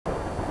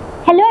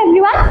Hello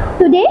everyone,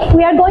 today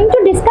we are going to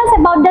discuss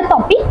about the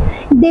topic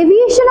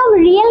deviation of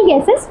real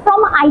gases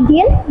from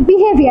ideal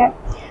behavior.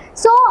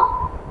 So,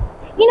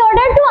 in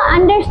order to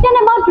understand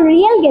about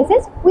real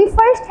gases, we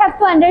first have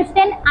to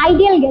understand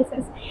ideal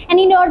gases.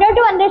 And in order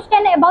to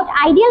understand about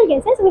ideal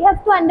gases, we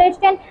have to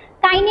understand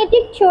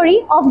kinetic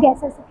theory of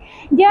gases.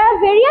 There are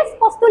various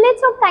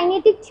postulates of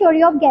kinetic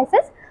theory of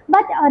gases,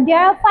 but there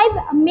are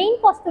 5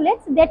 main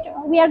postulates that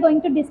we are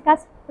going to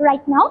discuss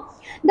right now.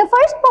 The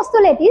first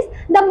postulate is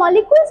the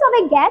molecules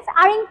of a gas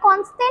are in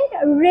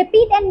constant,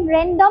 rapid and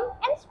random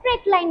and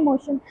straight line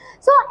motion.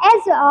 So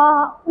as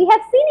we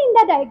have seen in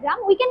the diagram,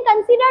 we can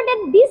consider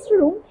that this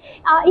room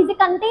is a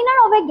container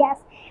of a gas.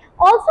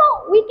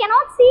 Also, we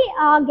cannot see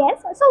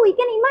gas, so we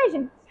can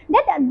imagine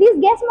that these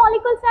gas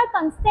molecules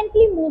are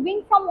constantly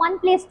moving from one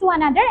place to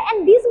another,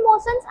 and these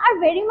motions are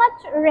very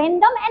much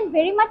random and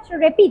very much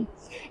rapid,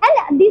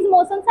 and these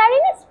motions are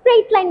in a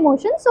straight line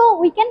motion. So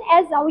we can,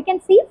 as we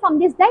can see from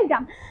this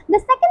diagram, the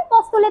second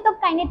postulate of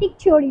kinetic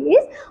theory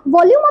is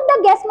volume of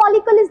the gas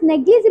molecule is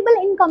negligible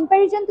in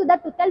comparison to the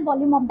total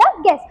volume of the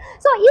gas.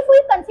 So if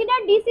we consider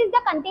this is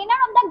the container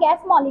of the gas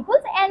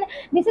molecules and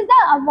this is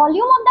the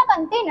volume of the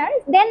container,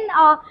 then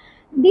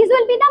these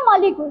will be the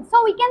molecules.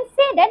 So we can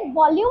say that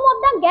volume of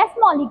the gas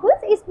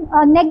molecules is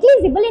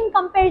negligible in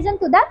comparison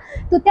to the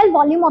total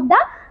volume of the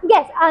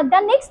gas.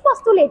 The next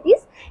postulate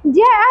is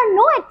there are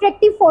no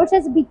attractive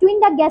forces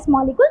between the gas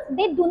molecules.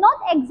 They do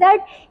not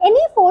exert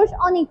any force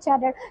on each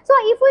other. So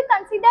if we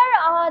consider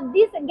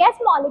these gas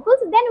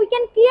molecules, then we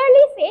can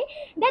clearly say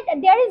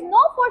that there is no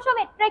force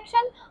of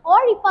attraction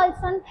or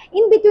repulsion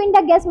in between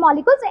the gas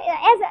molecules,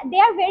 as they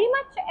are very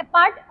much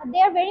apart, they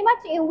are very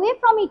much away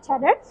from each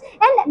other,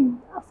 and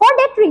for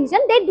that reason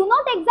they do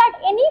not exert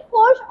any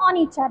force on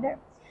each other.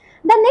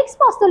 The next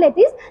postulate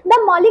is the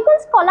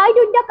molecules collide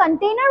with the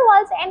container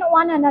walls and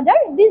one another.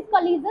 These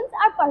collisions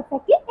are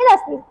perfectly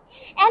elastic,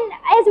 and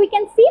as we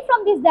can see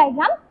from this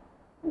diagram,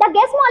 the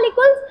gas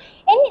molecules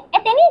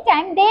at any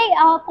time they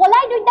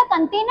collide with the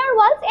container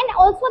walls and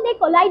also they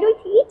collide with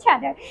each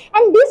other,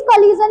 and these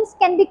collisions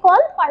can be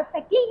called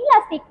perfectly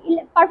elastic.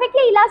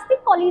 Perfectly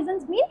elastic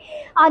collisions mean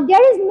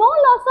there is no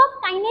loss of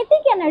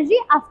kinetic energy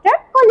after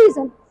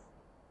collision.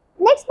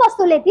 Next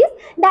postulate is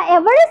the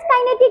average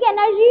kinetic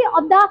energy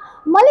of the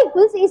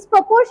molecules is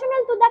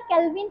proportional to the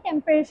Kelvin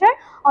temperature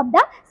of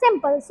the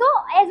sample. So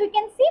as we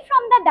can see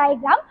from the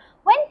diagram,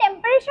 when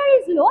temperature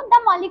is low,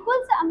 the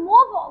molecules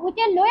move with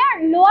a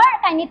lower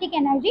kinetic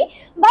energy,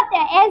 but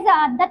as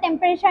the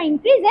temperature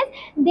increases,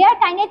 their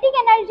kinetic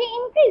energy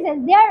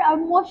increases, their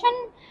motion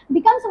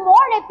becomes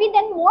more rapid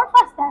and more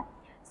faster.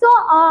 So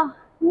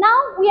now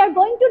we are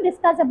going to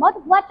discuss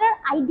about what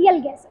are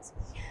ideal gases.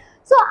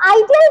 So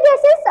ideal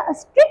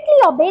gases strictly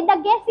obey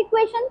the gas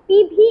equation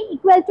PV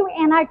equal to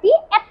nRT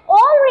at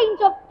all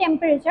range of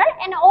temperature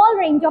and all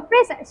range of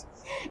pressures.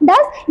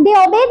 Thus, they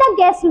obey the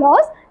gas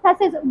laws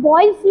such as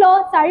Boyle's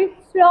law,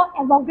 Sarif's law,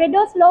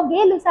 Avogadro's law,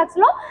 Gay-Lussac's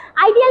law.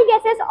 Ideal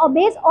gases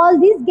obeys all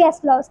these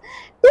gas laws.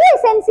 Two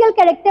essential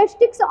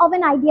characteristics of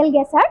an ideal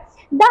gas are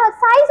the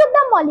size of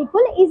the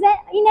molecule is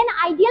in an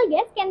ideal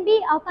gas can be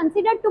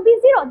considered to be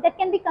 0, that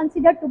can be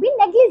considered to be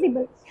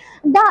negligible.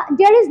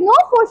 There is no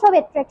force of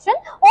attraction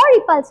or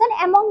repulsion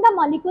among the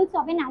molecules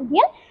of an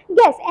ideal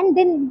gas, and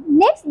then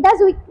next,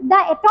 the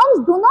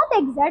atoms do not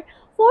exert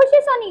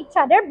forces on each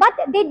other, but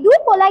they do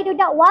collide with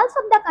the walls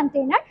of the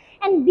container,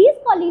 and these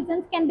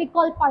collisions can be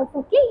called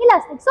perfectly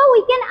elastic. So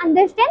we can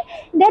understand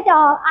that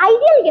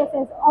ideal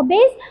gases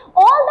obeys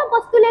all the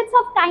postulates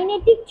of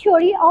kinetic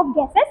theory of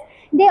gases.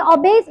 They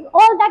obey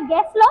all the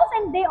gas laws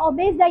and they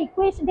obey the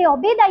equation. They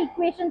obey the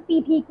equation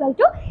PV equal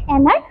to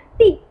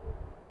nRT.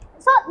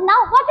 So now,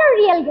 what are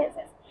real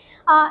gases?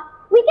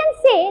 We can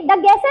say the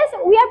gases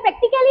we are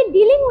practically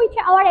dealing with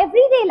our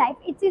everyday life.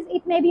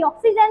 It may be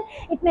oxygen,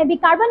 it may be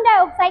carbon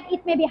dioxide,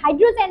 it may be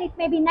hydrogen, it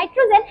may be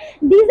nitrogen.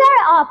 These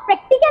are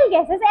practical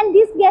gases, and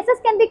these gases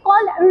can be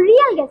called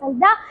real gases.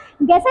 The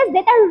gases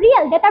that are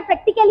real, that are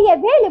practically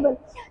available.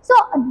 So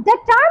the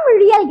term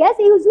real gas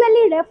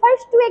usually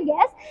refers to a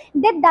gas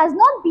that does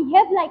not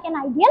behave like an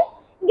ideal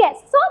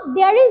gas. So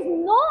there is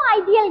no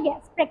ideal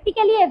gas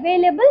practically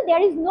available, there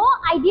is no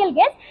ideal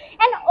gas,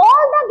 and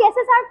all the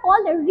gases are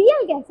called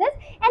real gases,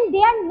 and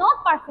they are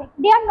not perfect,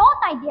 they are not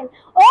ideal.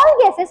 All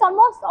gases,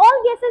 almost all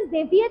gases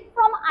deviate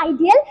from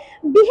ideal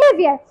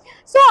behavior.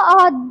 So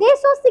they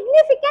show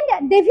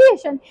significant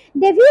deviation.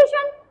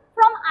 Deviation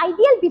from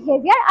ideal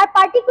behavior are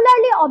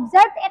particularly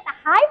observed at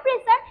high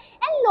pressure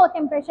and low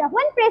temperature.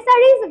 When pressure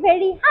is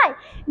very high,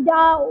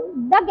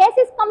 the gas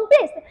is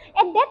compressed.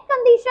 At that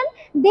condition,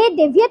 they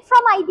deviate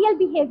from ideal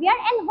behavior,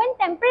 and when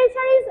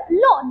temperature is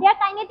low, their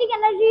kinetic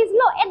energy is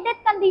low. At that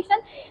condition,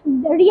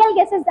 the real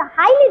gases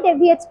highly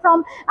deviate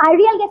from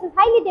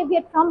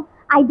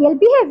ideal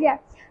behavior.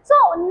 So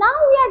now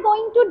we are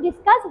going to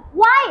discuss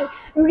why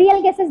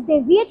real gases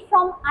deviate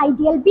from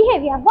ideal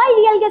behavior, why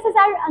real gases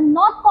are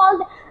not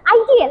called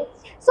ideal.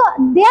 So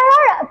there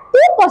are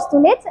two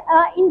postulates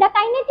in the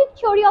kinetic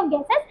theory of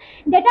gases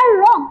that are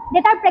wrong,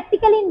 that are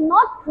practically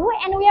not true,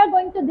 and we are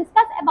going to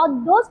discuss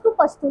about those two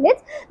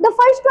postulates. The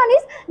first one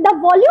is the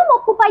volume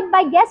occupied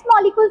by gas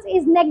molecules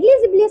is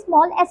negligibly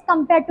small as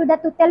compared to the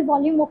total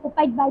volume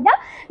occupied by the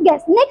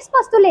gas. Next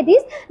postulate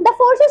is the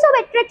forces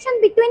of attraction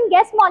between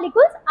gas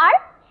molecules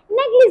are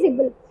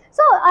negligible.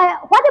 So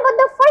what about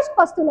the first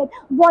postulate?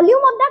 Volume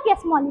of the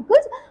gas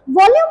molecules.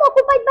 Volume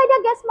occupied by the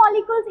gas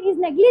molecules is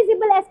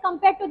negligible as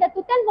compared to the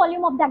total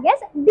volume of the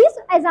gas. This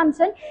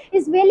assumption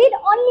is valid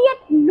only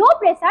at low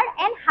pressure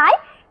and high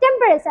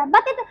temperature.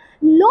 But at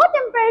low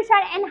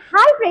temperature and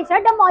high pressure,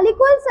 the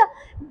molecules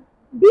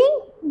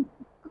being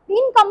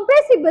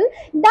incompressible,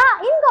 the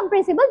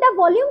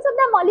volumes of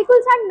the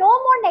molecules are no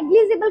more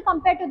negligible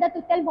compared to the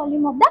total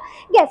volume of the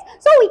gas.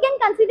 So we can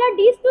consider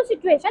these two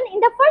situations.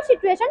 In the first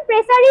situation,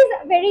 pressure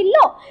is very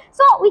low.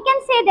 So we can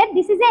say that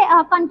this is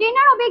a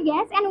container of a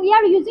gas and we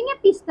are using a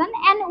piston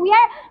and we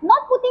are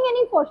not putting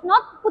any force,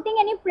 not putting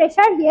any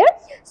pressure here.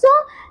 So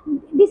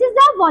this is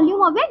the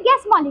volume of a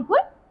gas molecule.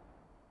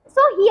 So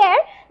here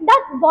the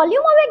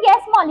volume of a gas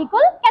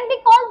molecule can be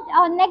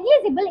called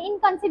negligible in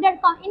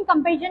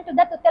comparison to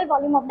the total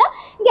volume of the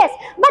gas.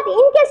 But in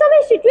case of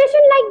a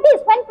situation like this,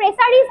 when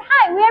pressure is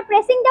high, we are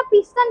pressing the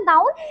piston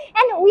down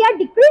and we are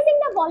decreasing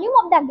the volume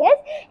of the gas.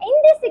 In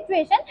this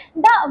situation,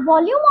 the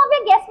volume of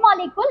a gas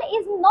molecule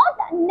is not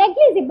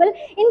negligible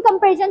in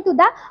comparison to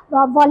the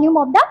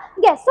volume of the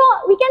gas. So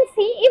we can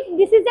see if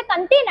this is a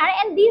container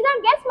and these are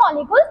gas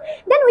molecules,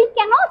 then we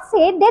cannot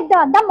say that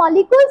the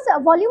molecules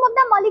volume of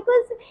the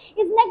molecules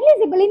is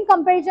negligible in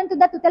comparison to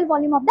the total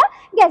volume of the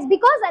gas,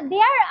 because they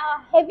are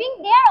acquiring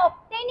a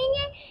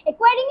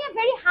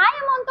very high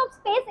amount of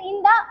space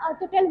in the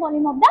total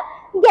volume of the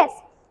gas.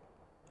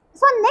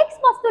 So next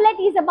postulate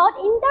is about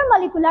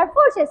intermolecular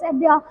forces.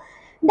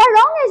 The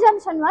wrong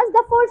assumption was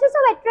the forces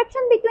of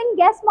attraction between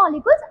gas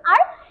molecules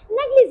are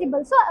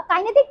negligible. So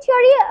kinetic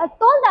theory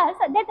told us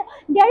that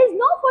there is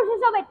no forces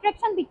of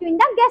attraction between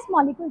the gas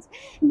molecules.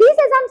 This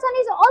assumption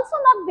is also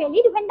not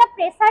valid when the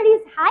pressure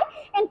is high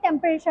and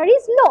temperature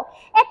is low.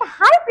 At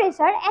high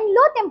pressure and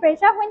low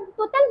temperature, when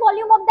total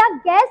volume of the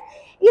gas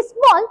is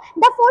small,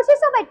 the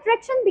forces of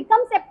attraction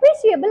becomes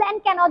appreciable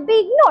and cannot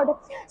be ignored.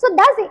 So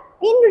thus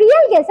in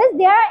real gases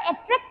there are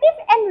attractive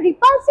and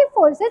repulsive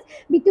forces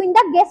between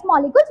the gas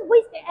molecules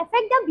which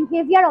affect the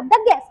behavior of the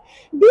gas.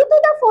 Due to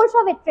the force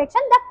of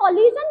attraction, the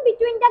collision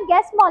between the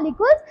gas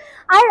molecules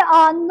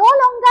are no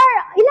longer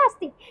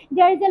elastic.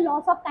 There is a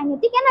loss of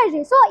kinetic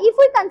energy. So if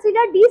we consider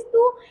these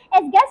two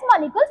as gas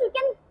molecules, we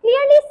can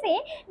clearly say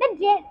that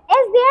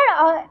as they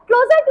are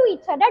closer to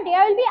each other, there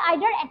will be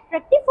either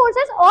attractive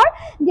forces or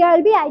there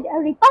will be either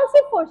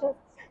repulsive forces.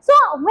 So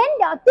when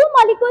the two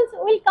molecules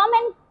will come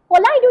and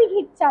collide with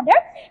each other,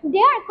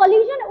 their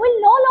collision will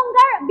no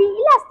longer be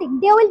elastic.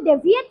 They will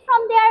deviate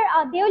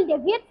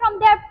from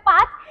their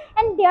path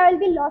and there will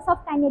be loss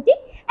of kinetic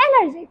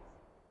energy.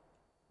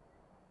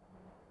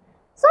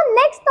 So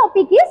next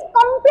topic is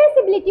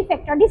compressibility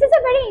factor. This is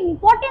a very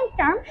important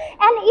term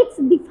and it's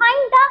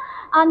defined the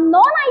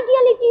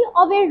non-ideality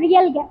of a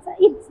real gas.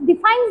 It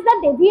defines the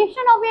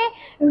deviation of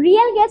a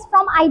real gas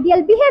from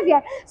ideal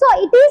behavior. So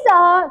it is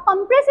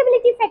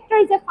compressibility factor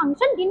is a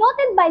function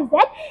denoted by Z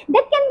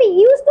that can be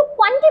used to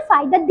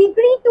quantify the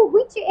degree to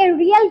which a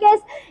real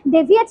gas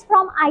deviates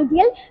from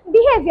ideal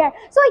behavior.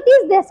 So it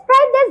is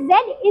described as Z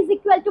is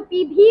equal to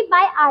PV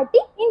by RT.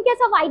 In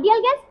case of ideal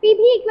gas, PV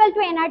equal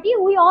to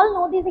nRT. We all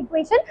know this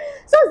equation.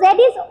 So Z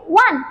is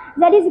 1.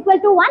 Z is equal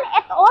to 1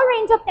 at all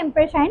range of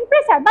temperature and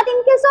pressure. But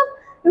in case of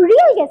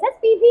real gases,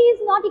 PV is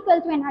not equal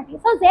to nRT.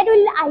 So Z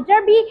will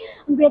either be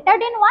greater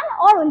than 1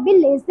 or will be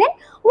less than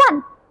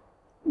 1.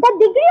 The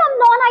degree of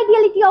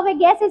non-ideality of a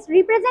gas is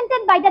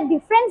represented by the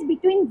difference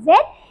between Z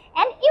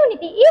and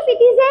unity. If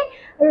it is a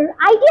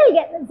ideal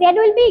gas, Z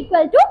will be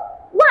equal to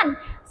 1.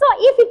 So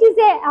if it is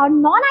a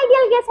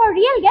non-ideal gas or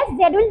real gas,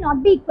 Z will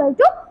not be equal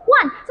to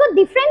 1. So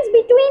difference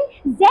between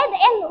Z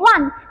and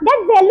 1, that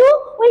value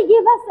will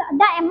give us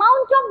the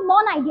amount of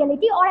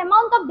non-ideality or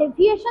amount of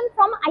deviation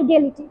from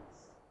ideality.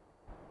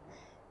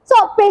 So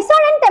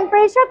pressure and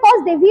temperature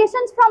cause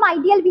deviations from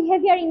ideal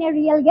behavior in a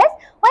real gas.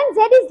 When Z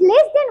is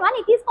less than 1,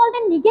 it is called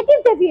a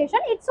negative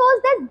deviation. It shows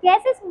that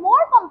gas is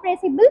more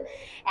compressible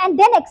and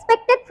then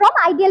expected from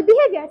ideal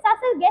behavior.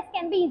 Such a gas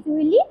can be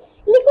easily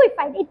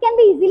liquefied. It can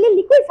be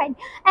easily liquefied.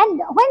 And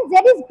when Z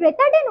is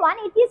greater than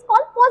 1, it is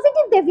called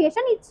positive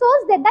deviation. It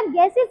shows that the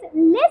gas is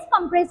less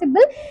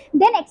compressible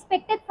than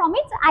expected from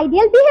its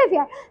ideal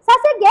behavior.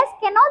 Such a gas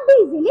cannot be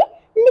easily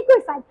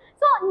liquefied.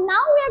 So now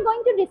we are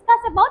going to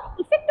discuss about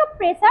effect of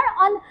pressure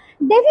on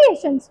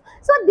deviations.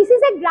 So this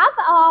is a graph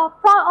of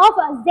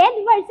Z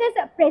versus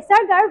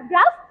pressure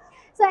graph.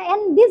 So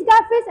and this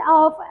graph is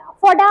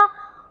for the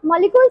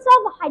molecules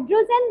of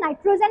hydrogen,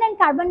 nitrogen and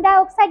carbon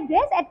dioxide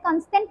gas at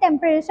constant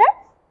temperature.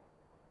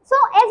 So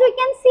as we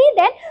can see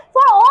that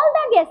for all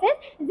the gases,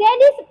 Z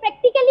is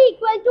practically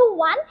equal to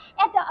 1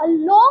 at a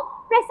low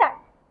pressure.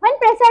 When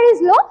pressure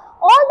is low,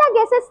 all the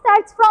gases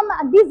starts from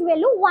this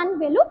value, 1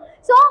 value.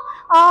 So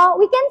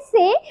we can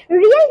say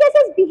real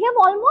gases behave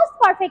almost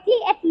perfectly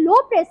at low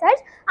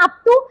pressures up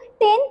to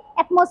 10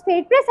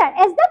 atmospheric pressure.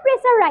 As the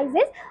pressure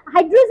rises,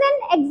 hydrogen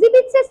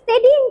exhibits a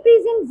steady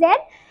increase in Z.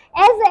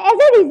 As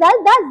a result,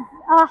 the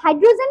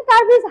hydrogen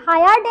curve is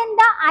higher than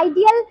the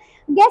ideal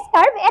gas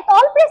curve at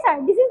all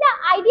pressure. This is the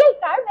ideal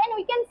curve, and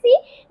we can see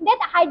that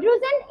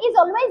hydrogen is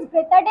always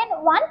greater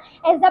than 1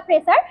 as the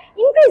pressure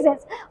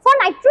increases. For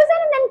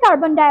nitrogen and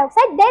carbon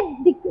dioxide,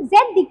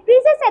 Z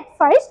decreases at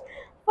first.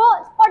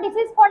 For this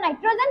is for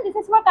nitrogen, this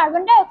is for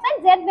carbon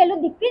dioxide, Z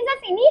value decreases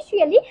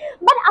initially,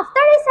 but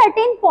after a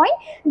certain point,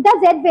 the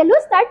Z value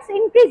starts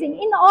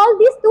increasing in all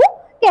these two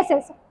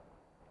cases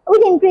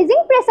with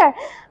increasing pressure.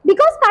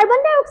 Because carbon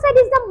dioxide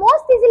is the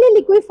most easily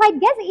liquefied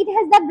gas, it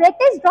has the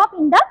greatest drop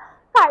in the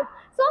curve.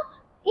 So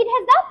it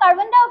has the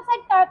carbon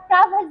dioxide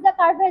curve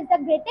has the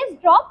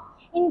greatest drop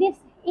in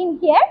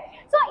here.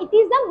 So it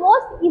is the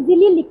most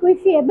easily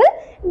liquefiable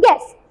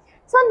gas.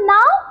 So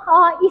now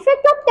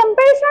effect of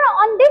temperature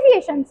on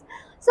deviations.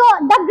 So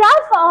the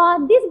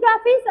graph, this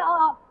graph is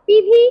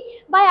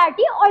PV by RT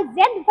or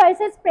Z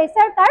versus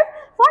pressure curve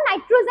for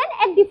nitrogen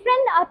at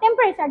different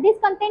temperature. This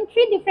contains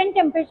 3 different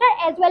temperature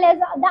as well as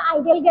the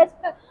ideal gas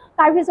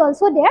curve is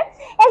also there.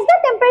 As the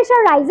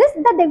temperature rises,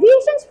 the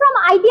deviations from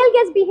ideal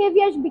gas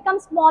behaviors become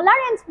smaller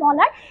and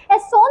smaller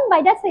as shown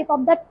by the shape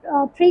of the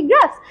 3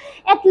 graphs.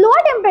 At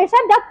lower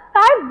temperature, the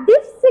curve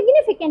dips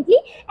significantly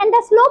and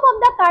the slope of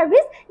the curve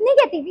is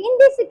negative. In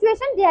this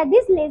situation, there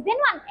is less than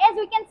 1. As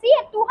we can see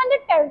at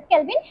 200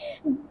 Kelvin,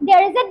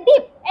 there is a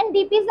dip and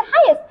dip is the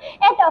highest.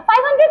 At 500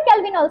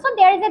 Kelvin also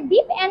there is a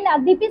dip and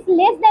dip is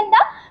less than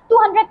the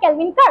 200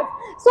 Kelvin curve.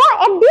 So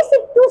at these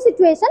two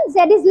situations,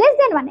 Z is less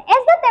than 1.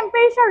 As the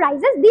temperature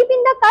rises, dip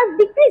in the curve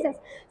decreases.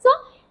 So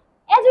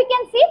as we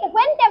can see,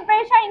 when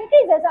temperature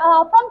increases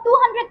from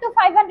 200 to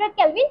 500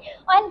 Kelvin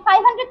and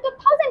 500 to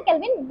 1000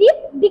 Kelvin, dip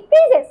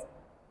decreases.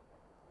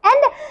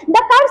 And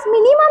the curve's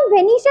minimum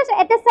vanishes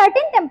at a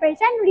certain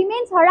temperature and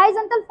remains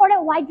horizontal for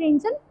a wide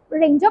range of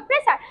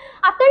pressure.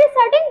 After a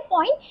certain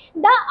point,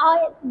 the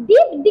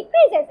dip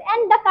decreases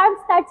and the curve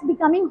starts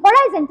becoming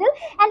horizontal,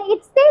 and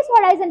it stays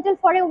horizontal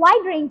for a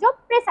wide range of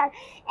pressure.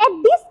 At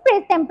this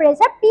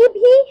temperature,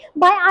 PV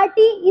by RT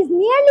is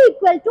nearly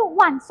equal to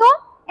 1. So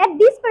at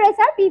this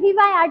pressure, PV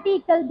by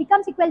RT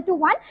becomes equal to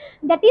 1.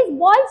 That is,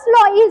 Boyle's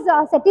law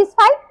is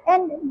satisfied,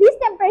 and this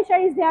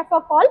temperature is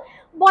therefore called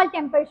Boyle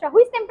temperature.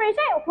 Which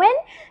temperature? When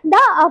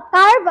the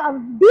curve,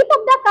 dip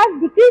of the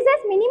curve decreases,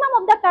 minimum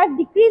of the curve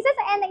decreases,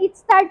 and it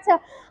starts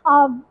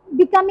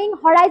becoming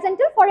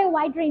horizontal for a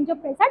wide range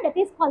of pressure. That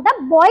is called the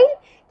Boyle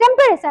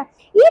temperature.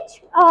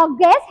 Each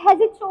gas has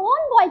its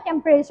own Boyle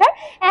temperature,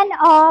 and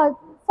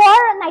for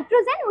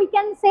nitrogen, we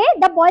can say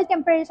the Boyle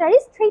temperature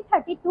is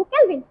 332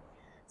 Kelvin.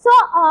 So,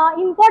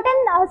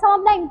 some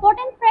of the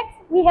important facts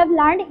we have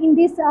learned in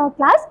this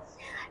class.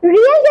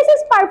 Real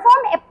gases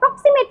perform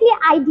approximately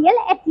ideal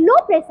at low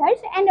pressures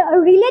and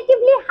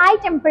relatively high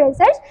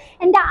temperatures,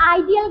 and the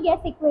ideal gas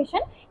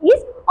equation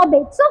is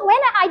obeyed. So, when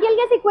ideal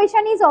gas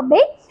equation is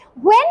obeyed,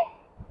 when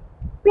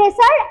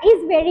pressure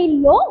is very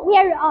low, we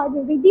are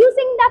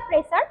reducing the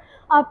pressure.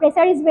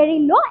 Pressure is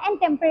very low and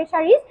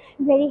temperature is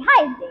very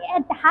high.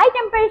 At high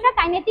temperature,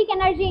 kinetic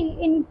energy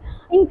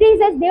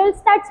increases, they will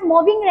start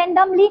moving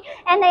randomly,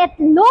 and at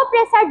low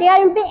pressure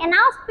there will be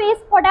enough space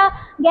for the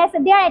gas.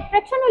 Their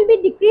attraction will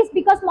be decreased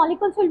because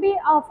molecules will be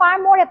far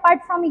more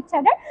apart from each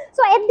other.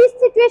 So at this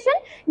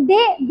situation,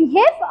 they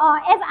behave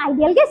as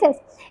ideal gases.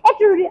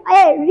 At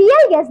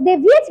real gas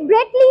deviates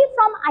greatly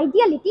from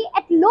ideality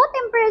at low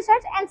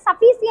temperatures and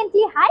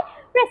sufficiently high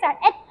pressure.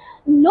 At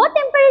low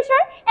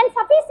temperature and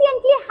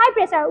sufficiently high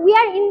pressure, we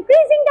are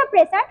increasing the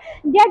pressure,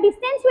 their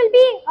distance will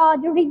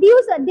be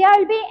reduced, there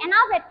will be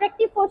enough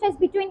attractive forces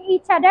between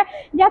each other,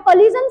 their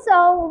collisions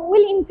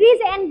will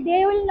increase and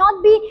there will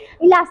not be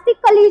elastic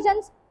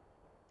collisions.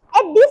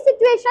 At this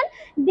situation,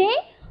 they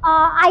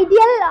will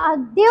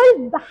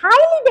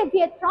highly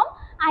deviate from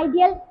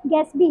ideal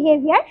gas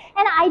behavior,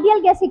 and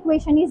ideal gas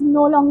equation is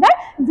no longer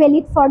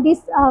valid for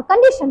this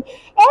condition.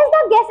 As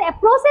the gas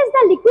approaches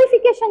the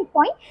liquefaction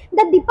point,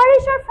 the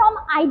departure from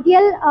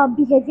ideal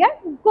behavior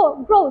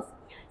grows.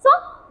 So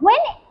when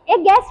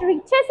a gas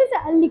reaches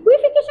a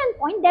liquefaction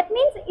point, that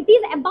means it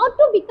is about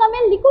to become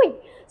a liquid.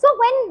 So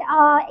when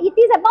it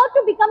is about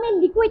to become a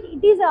liquid,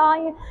 it is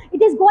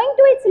going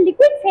to its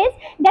liquid phase.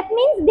 That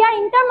means their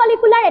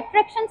intermolecular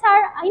attractions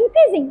are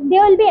increasing.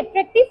 There will be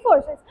attractive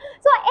forces.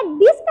 So at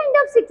this kind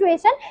of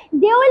situation,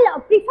 they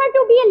will prefer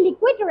to be a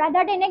liquid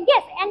rather than a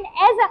gas. And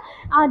as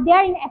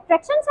their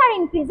attractions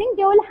are increasing,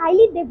 they will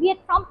highly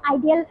deviate from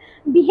ideal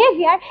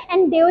behavior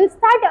and they will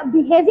start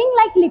behaving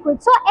like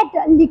liquid. So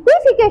at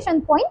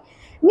liquefaction point,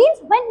 means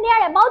when they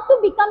are about to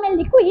become a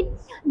liquid,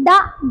 the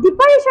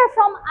departure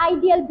from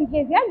ideal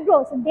behavior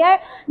grows. Their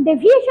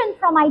deviation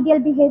from ideal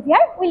behavior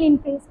will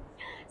increase.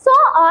 So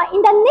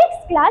in the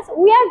next class,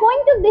 we are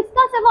going to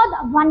discuss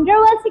about van der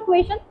Waals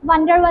equation,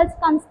 van der Waals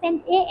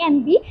constant A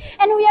and B,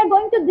 and we are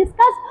going to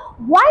discuss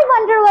why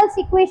van der Waals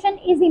equation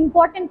is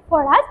important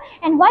for us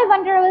and why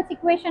van der Waals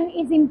equation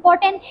is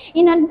important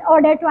in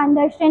order to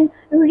understand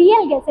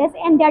real gases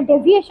and their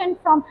deviation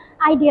from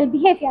ideal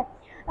behavior.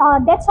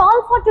 That's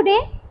all for today.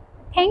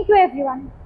 Thank you everyone.